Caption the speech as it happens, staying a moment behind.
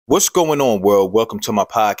What's going on, world? Welcome to my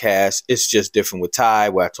podcast. It's Just Different with Ty,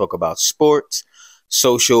 where I talk about sports,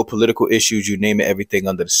 social, political issues, you name it, everything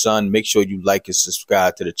under the sun. Make sure you like and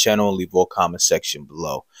subscribe to the channel and leave all comment section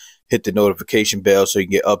below. Hit the notification bell so you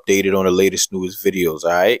can get updated on the latest newest videos,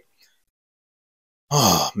 all right?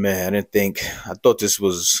 Oh, man, I thought this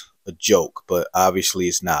was a joke, but obviously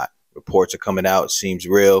it's not. Reports are coming out. It seems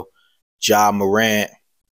real. Morant,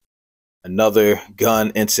 another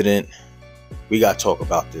gun incident. We got to talk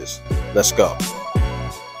about this. Let's go.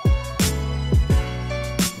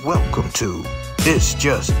 Welcome to It's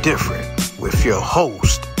Just Different with your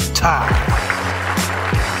host, Ty.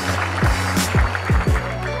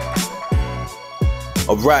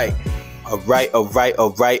 All right.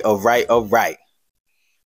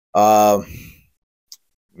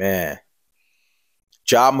 Man.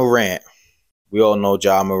 Morant. We all know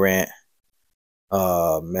Morant.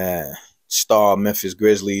 Man. Star Memphis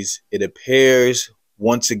Grizzlies. It appears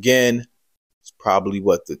once again, it's probably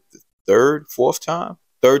the third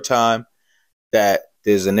time that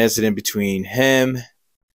there's an incident between him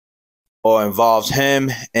or involves him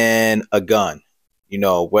and a gun. You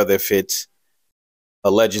know, whether if it's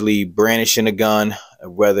allegedly brandishing a gun, or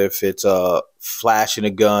whether if it's flashing a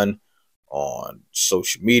gun on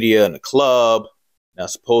social media in a club. Now,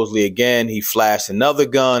 supposedly, again, he flashed another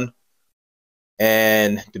gun,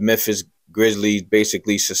 and the Memphis Grizzlies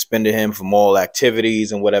basically suspended him from all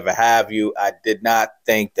activities and whatever have you. I did not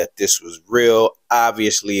think that this was real.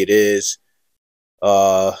 Obviously, it is.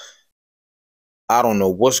 I don't know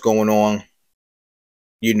what's going on.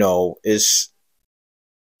 You know,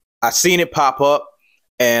 I seen it pop up,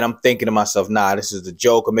 and I'm thinking to myself, nah, this is a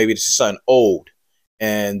joke, or maybe this is something old.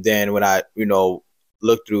 And then when I,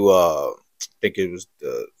 looked through, I think it was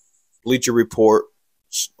the Bleacher Report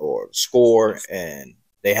or Score, and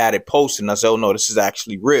they had it posted, and I said, oh, no, this is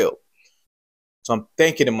actually real. So I'm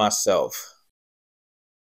thinking to myself,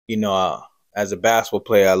 as a basketball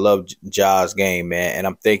player, I love Ja's game, man. And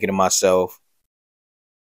I'm thinking to myself,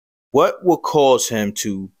 what will cause him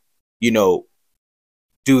to, do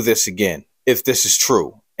this again, if this is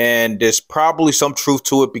true? And there's probably some truth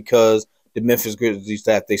to it, because the Memphis Grizzlies,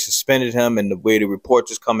 that they suspended him, and the way the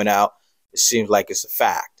reports is coming out, it seems like it's a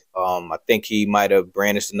fact. I think he might have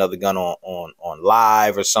brandished another gun on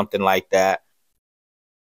live or something like that.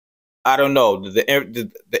 I don't know.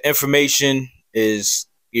 The information is,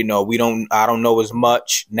 I don't know as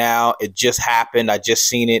much now. It just happened. I just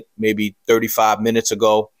seen it maybe 35 minutes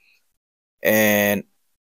ago. And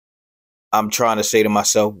I'm trying to say to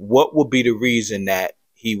myself, what would be the reason that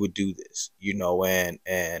he would do this?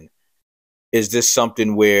 And is this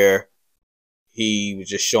something where he was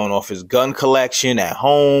just showing off his gun collection at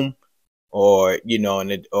home, or,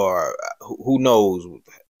 or who knows?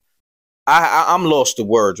 I'm lost to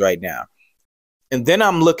words right now. And then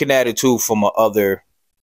I'm looking at it too from a other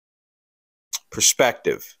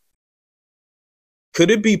perspective.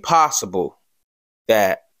 Could it be possible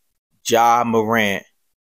that Morant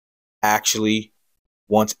actually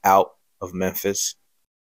wants out of Memphis?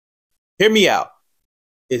 Hear me out.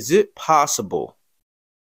 Is it possible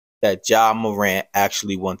that Morant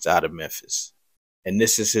actually wants out of Memphis, and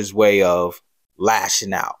this is his way of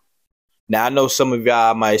lashing out? Now, I know some of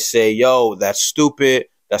y'all might say, yo, that's stupid.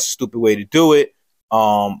 That's a stupid way to do it.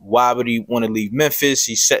 Why would he want to leave Memphis?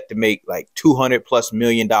 He's set to make like $200+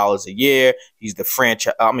 million a year. He's the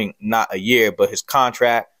franchise. I mean, not a year, but his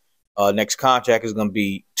contract, next contract is going to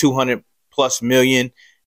be $200+ million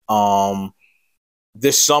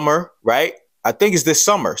this summer, right? I think it's this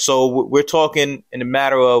summer. So we're talking in a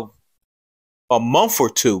matter of a month or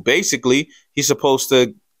two. Basically, he's supposed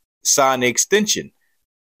to sign the extension.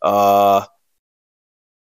 He's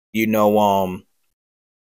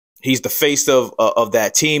the face of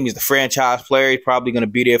that team. He's the franchise player. He's probably going to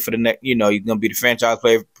be there for the next, he's going to be the franchise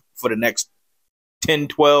player for the next 10,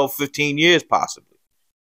 12, 15 years, possibly.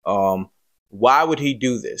 Why would he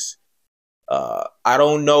do this? I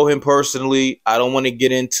don't know him personally. I don't want to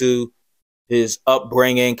get into his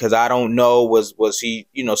upbringing, because I don't know, was he,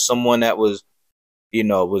 someone that was,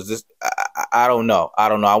 was this, I don't know.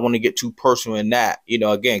 I want to get too personal in that.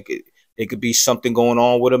 Again, it could be something going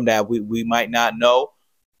on with him that we might not know.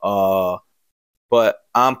 But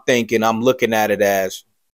I'm looking at it as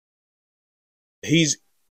he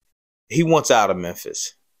wants out of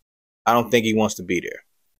Memphis. I don't think he wants to be there.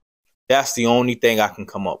 That's the only thing I can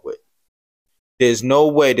come up with. There's no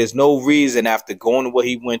way, there's no reason, after going to what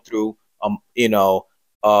he went through,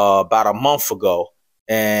 about a month ago,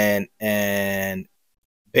 and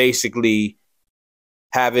basically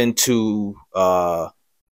having to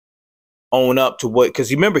own up to what,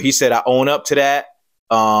 because remember, he said, I own up to that.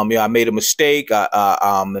 I made a mistake.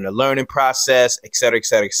 I'm in a learning process, et cetera, et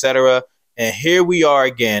cetera, et cetera. And here we are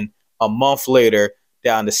again, a month later,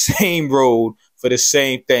 down the same road for the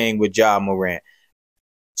same thing with Ja Morant.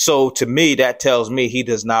 So to me, that tells me he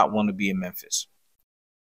does not want to be in Memphis.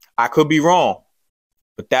 I could be wrong,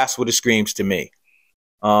 but that's what it screams to me.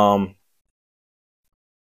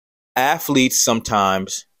 Athletes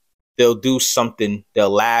sometimes, they'll do something, they'll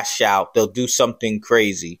lash out, they'll do something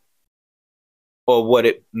crazy, or what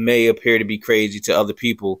it may appear to be crazy to other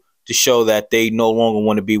people, to show that they no longer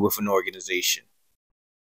want to be with an organization.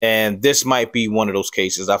 And this might be one of those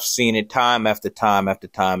cases. I've seen it time after time after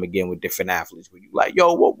time again with different athletes where you're like,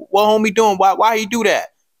 yo, what homie doing? Why you do that?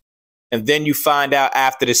 And then you find out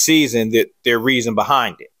after the season that their reason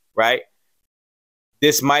behind it, right?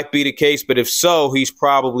 This might be the case, but if so, he's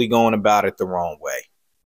probably going about it the wrong way.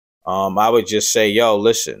 I would just say, yo,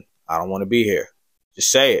 listen, I don't want to be here. Just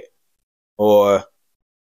say it. Or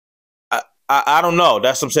I don't know.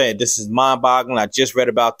 That's what I'm saying. This is mind-boggling. I just read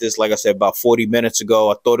about this, like I said, about 40 minutes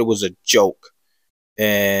ago. I thought it was a joke.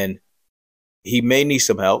 And he may need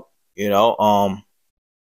some help, you know.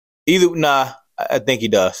 I think he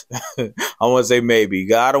does. I want to say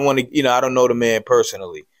maybe. I don't want to, I don't know the man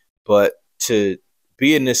personally. But to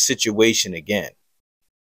be in this situation again,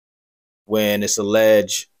 when it's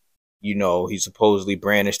alleged, he supposedly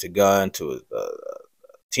brandished a gun to a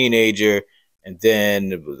teenager, and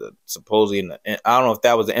then it was supposedly, I don't know if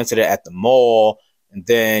that was an incident at the mall, and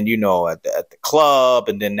then, at the club,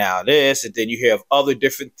 and then now this, and then you hear of other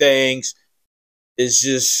different things. It's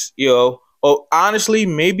just, honestly,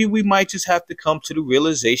 maybe we might just have to come to the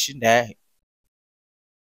realization that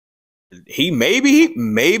maybe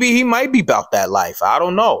he might be about that life. I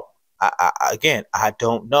don't know. I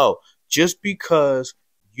don't know. Just because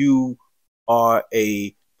you are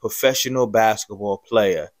a professional basketball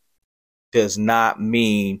player does not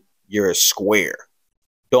mean you're a square.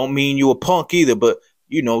 Don't mean you a punk either, but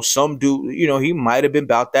some dude, he might have been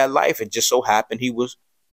about that life. It just so happened he was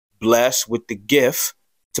blessed with the gift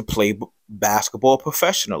to play basketball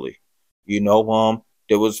professionally. There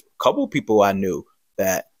was a couple of people I knew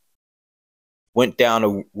that went down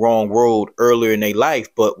the wrong road earlier in their life,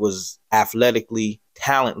 but was athletically,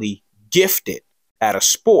 talently gifted at a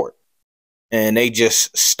sport. And they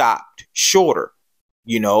just stopped shorter,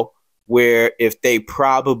 where if they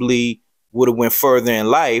probably would have went further in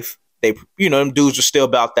life, they, them dudes were still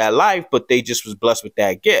about that life, but they just was blessed with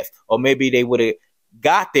that gift. Or maybe they would have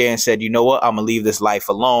got there and said, you know what, I'm going to leave this life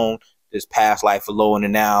alone, this past life alone,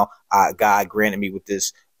 and now God granted me with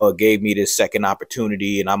this, or gave me this second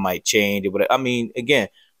opportunity, and I might change it. I mean, again,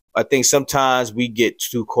 I think sometimes we get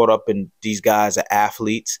too caught up in these guys are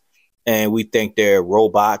athletes, and we think they're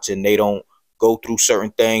robots, and they don't go through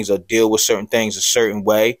certain things or deal with certain things a certain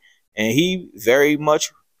way. And he very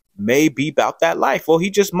much may be about that life. Or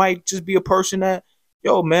he just might just be a person that,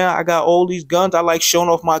 yo, man, I got all these guns. I like showing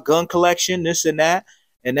off my gun collection, this and that.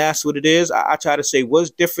 And that's what it is. I try to say,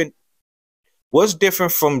 what's different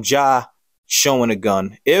from Ja showing a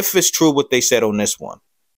gun? If it's true what they said on this one,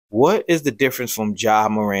 what is the difference from Ja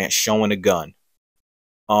Morant showing a gun,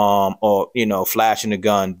 or, flashing a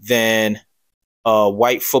gun, than a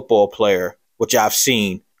white football player, which I've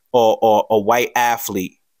seen, or a white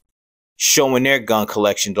athlete showing their gun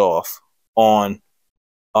collections off on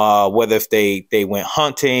whether if they went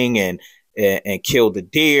hunting and killed a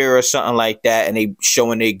deer or something like that, and they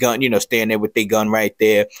showing their gun, standing there with their gun right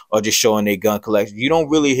there, or just showing their gun collection. You don't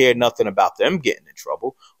really hear nothing about them getting in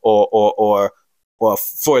trouble or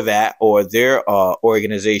for that, or their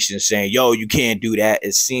organization saying, yo, you can't do that.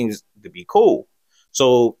 It seems to be cool.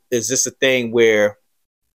 So is this a thing where,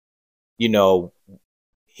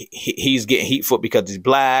 he's getting heat for it because he's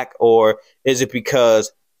black, or is it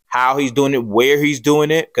because how he's doing it, where he's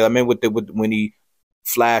doing it? Because I mean, when he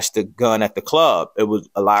flashed the gun at the club, it was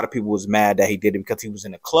a lot of people was mad that he did it because he was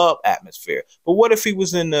in a club atmosphere. But what if he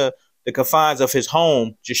was in the confines of his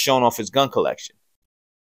home, just showing off his gun collection?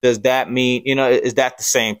 Does that mean, is that the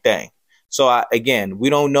same thing? So again, we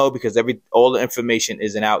don't know because all the information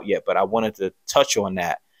isn't out yet. But I wanted to touch on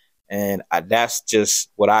that. And that's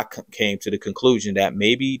just what I came to the conclusion, that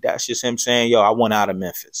maybe that's just him saying, yo, I want out of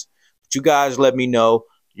Memphis. But you guys let me know.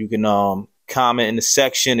 You can comment in the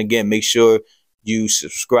section. Again, make sure you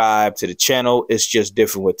subscribe to the channel. It's Just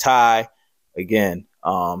Different with Ty. Again,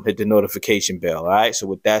 hit the notification bell. All right. So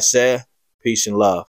with that said, peace and love.